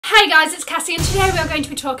Hi guys, it's Cassie and today we are going to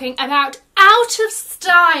be talking about out of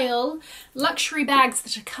style luxury bags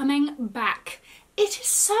that are coming back. It is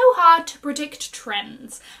so hard to predict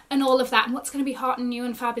trends and all of that and what's going to be hot and new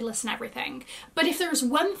and fabulous and everything. But if there is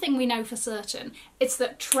one thing we know for certain, it's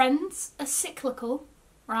that trends are cyclical,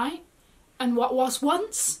 right? And what was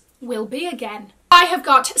once will be again. I have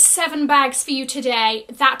got 7 bags for you today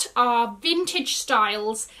that are vintage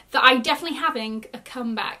styles that are definitely having a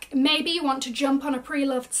comeback. Maybe you want to jump on a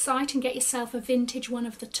pre-loved site and get yourself a vintage one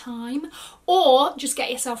of the time, or just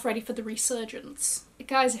get yourself ready for the resurgence.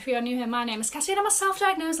 Guys, if you're new here, my name is Cassie and I'm a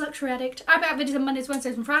self-diagnosed luxury addict. I put out videos on Mondays,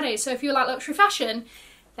 Wednesdays and Fridays, so if you like luxury fashion,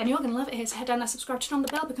 then you're going to love it here. So head down there, subscribe, turn on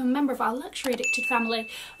the bell, become a member of our luxury addicted family.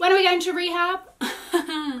 When are we going to rehab?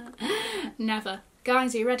 Never.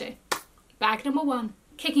 Guys, are you ready? Bag number 1.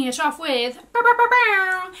 Kicking it off with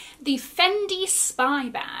the Fendi Spy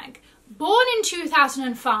bag. Born in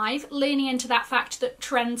 2005, leaning into that fact that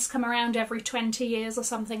trends come around every 20 years or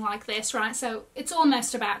something like this, right? So it's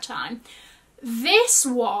almost about time. This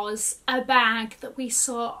was a bag that we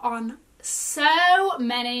saw on so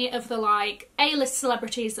many of the A-list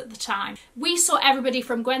celebrities at the time. We saw everybody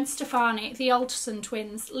from Gwen Stefani, the Olsen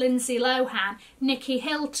twins, Lindsay Lohan, Nikki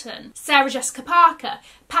Hilton, Sarah Jessica Parker,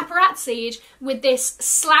 paparazzi'd with this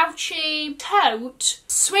slouchy tote,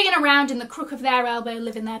 swinging around in the crook of their elbow,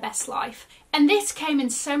 living their best life. And this came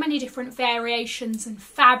in so many different variations and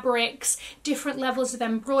fabrics, different levels of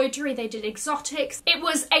embroidery. They did exotics. It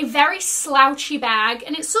was a very slouchy bag,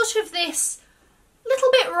 and it's sort of this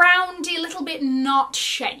little bit roundy, little bit knot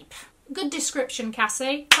shape. Good description,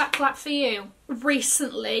 Cassie. Clap, clap for you.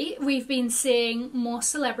 Recently, we've been seeing more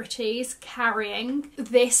celebrities carrying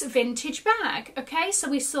this vintage bag, okay? So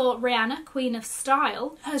we saw Rihanna, Queen of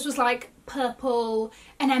Style. Hers was like purple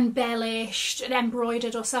and embellished and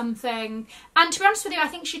embroidered or something. And to be honest with you, I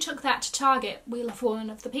think she took that to Target. We love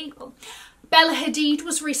Woman of the People. Bella Hadid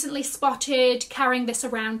was recently spotted carrying this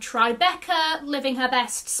around Tribeca, living her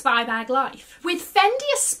best spy bag life. With Fendi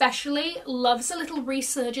especially, loves a little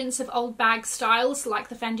resurgence of old bag styles like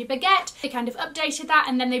the Fendi baguette. They kind of updated that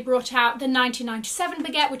and then they brought out the 1997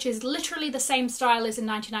 baguette, which is literally the same style as in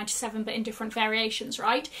 1997 but in different variations,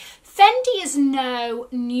 right? Fendi is no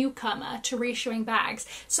newcomer to reissuing bags,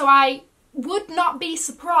 so I would not be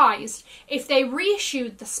surprised if they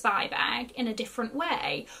reissued the spy bag in a different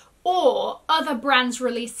way, or other brands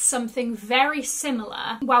released something very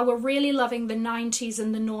similar while we're really loving the 90s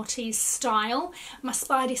and the noughties style. My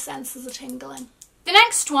spidey senses are tingling. The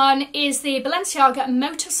next one is the Balenciaga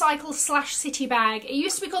motorcycle / city bag. It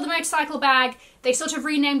used to be called the motorcycle bag. They sort of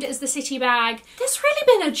renamed it as the city bag. There's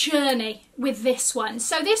really been a journey with this one.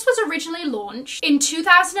 So this was originally launched in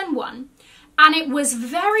 2001 and it was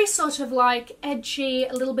very sort of edgy,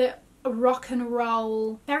 a little bit rock and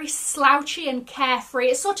roll, very slouchy and carefree.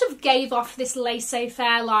 It sort of gave off this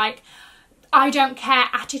laissez-faire, I don't care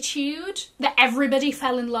attitude that everybody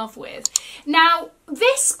fell in love with. Now,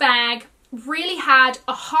 this bag really had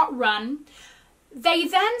a hot run. They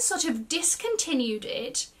then sort of discontinued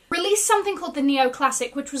it, released something called the Neo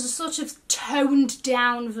Classic, which was a sort of toned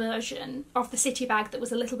down version of the city bag that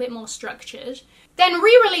was a little bit more structured. Then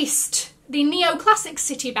re-released the Neo Classic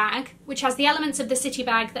City bag, which has the elements of the city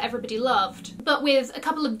bag that everybody loved, but with a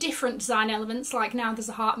couple of different design elements, like now there's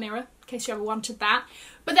a heart mirror, in case you ever wanted that.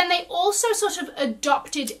 But then they also sort of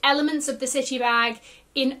adopted elements of the city bag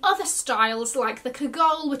in other styles, like the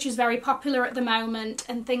Kagol, which is very popular at the moment,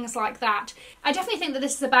 and things like that. I definitely think that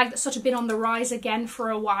this is a bag that's sort of been on the rise again for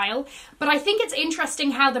a while, but I think it's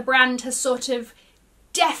interesting how the brand has sort of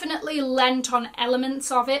definitely lent on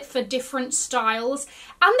elements of it for different styles,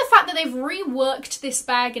 and the fact that they've reworked this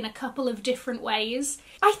bag in a couple of different ways,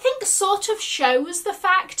 I think sort of shows the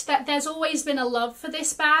fact that there's always been a love for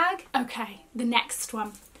this bag. Okay, the next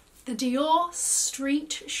one. The Dior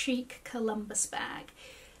Street Chic Columbus bag.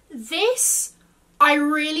 This, I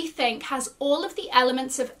really think, has all of the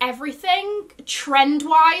elements of everything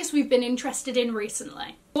trend-wise we've been interested in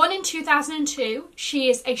recently. Born in 2002, she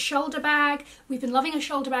is a shoulder bag. We've been loving a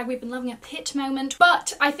shoulder bag, we've been loving a pit moment,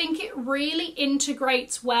 but I think it really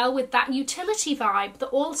integrates well with that utility vibe that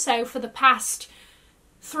also for the past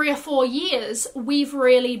 3 or 4 years we've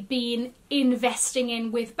really been investing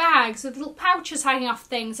in with bags, with little pouches hanging off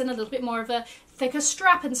things and a little bit more of a thicker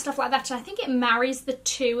strap and stuff like that. And I think it marries the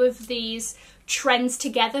two of these trends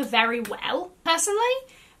together very well. Personally,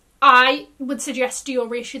 I would suggest Dior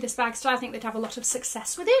reissue this bag style. I think they'd have a lot of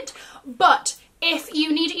success with it. But if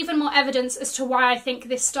you need even more evidence as to why I think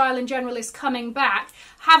this style in general is coming back,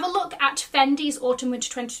 have a look at Fendi's Autumn Winter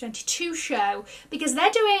 2022 show, because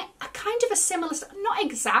they're doing a kind of a similar, not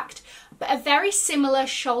exact, but a very similar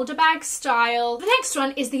shoulder bag style. The next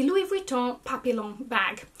one is the Louis Vuitton Papillon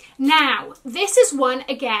bag. Now, this is one,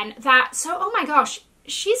 again, that, so, oh my gosh,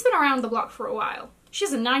 she's been around the block for a while. She's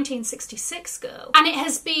a 1966 girl. And it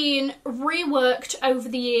has been reworked over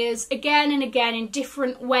the years, again and again, in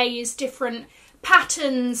different ways, different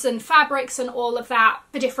patterns and fabrics and all of that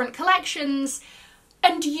for different collections.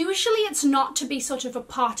 And usually it's not to be sort of a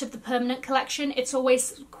part of the permanent collection, it's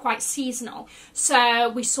always quite seasonal. So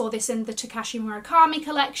we saw this in the Takashi Murakami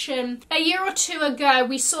collection. A year or two ago,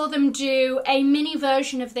 we saw them do a mini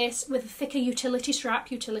version of this with a thicker utility strap,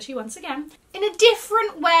 utility once again. In a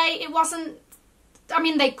different way, it wasn't, I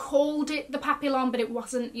mean, they called it the Papillon, but it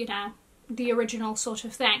wasn't, you know, the original sort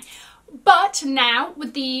of thing. But now,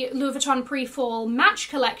 with the Louis Vuitton pre-fall match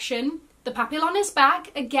collection, the Papillon is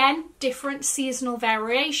back. Again, different seasonal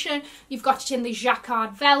variation. You've got it in the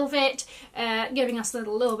jacquard velvet, giving us a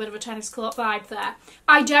little bit of a tennis court vibe there.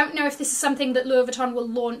 I don't know if this is something that Louis Vuitton will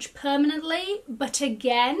launch permanently, but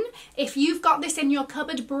again, if you've got this in your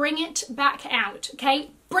cupboard, bring it back out,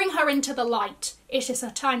 okay? Bring her into the light. It is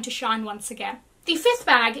her time to shine once again. The fifth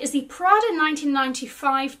bag is the Prada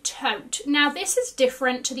 1995 tote. Now, this is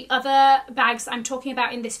different to the other bags I'm talking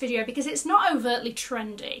about in this video because it's not overtly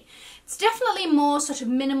trendy. It's definitely more sort of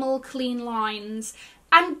minimal, clean lines.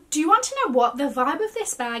 And do you want to know what? The vibe of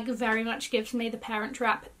this bag very much gives me the Parent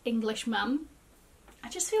Trap English mum. I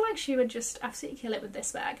just feel like she would just absolutely kill it with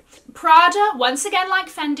this bag. Prada, once again like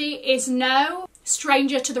Fendi, is no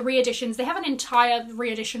stranger to the re-editions. They have an entire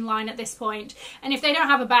re-edition line at this point. And if they don't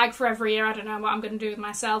have a bag for every year, I don't know what I'm going to do with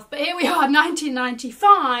myself. But here we are,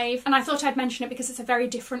 1995. And I thought I'd mention it because it's a very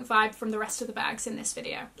different vibe from the rest of the bags in this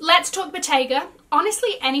video. Let's talk Bottega.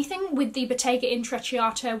 Honestly, anything with the Bottega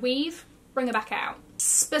Intrecciato weave, bring it back out.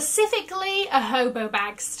 Specifically a hobo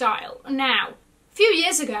bag style. Now, a few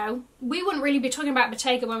years ago, we wouldn't really be talking about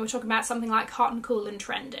Bottega when we're talking about something like hot and cool and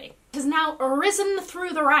trendy. It has now risen through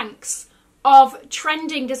the ranks of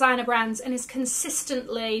trending designer brands and is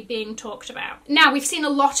consistently being talked about. Now, we've seen a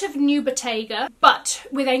lot of new Bottega, but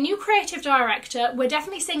with a new creative director, we're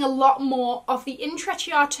definitely seeing a lot more of the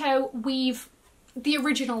Intrecciato weave, the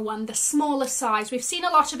original one, the smaller size. We've seen a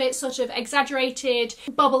lot of it sort of exaggerated,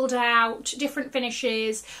 bubbled out, different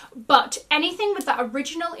finishes, but anything with that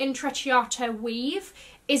original Intrecciato weave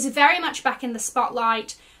is very much back in the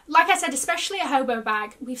spotlight. Like I said, especially a hobo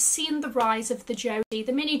bag, we've seen the rise of the Jodie,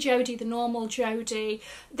 the mini Jodie, the normal Jodie.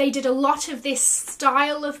 They did a lot of this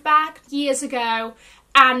style of bag years ago,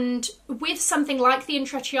 and with something like the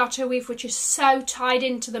Intrecciato weave, which is so tied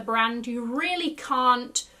into the brand, you really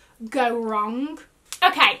can't go wrong.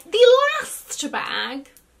 Okay, the last bag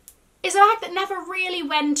is a bag that never really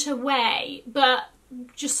went away, but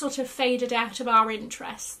just sort of faded out of our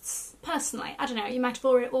interests. Personally, I don't know, you might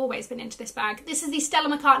have always been into this bag. This is the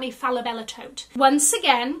Stella McCartney Falabella tote. Once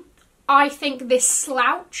again, I think this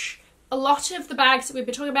slouch, a lot of the bags that we've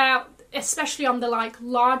been talking about, especially on the like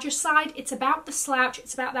larger side, it's about the slouch,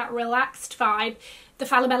 it's about that relaxed vibe. The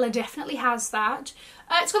Falabella definitely has that.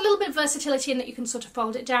 It's got a little bit of versatility in that you can sort of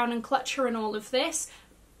fold it down and clutch her and all of this.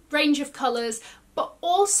 Range of colours, but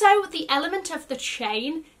also the element of the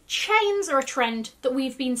chain. Chains are a trend that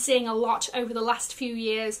we've been seeing a lot over the last few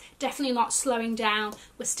years, definitely not slowing down.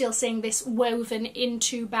 We're still seeing this woven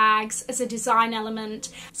into bags as a design element.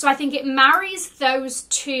 So I think it marries those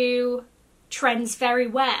two trends very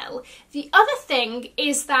well. The other thing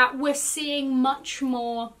is that we're seeing much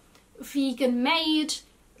more vegan made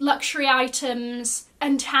luxury items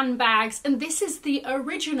and handbags, and this is the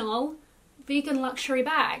original vegan luxury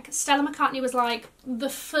bag. Stella McCartney was like the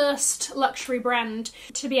first luxury brand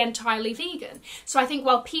to be entirely vegan. So I think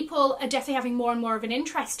while people are definitely having more and more of an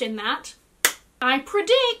interest in that, I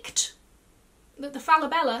predict that the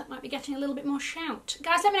Falabella might be getting a little bit more shout.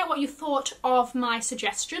 Guys, let me know what you thought of my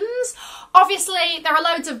suggestions. Obviously, there are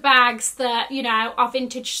loads of bags that, you know, are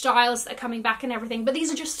vintage styles that are coming back and everything, but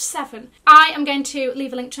these are just 7. I am going to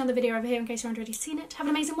leave a link to another video over here in case you haven't already seen it. Have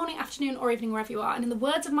an amazing morning, afternoon, or evening, wherever you are. And in the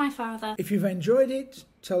words of my father, if you've enjoyed it,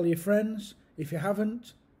 tell your friends. If you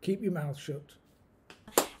haven't, keep your mouth shut.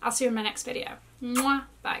 I'll see you in my next video. Mwah.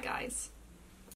 Bye, guys.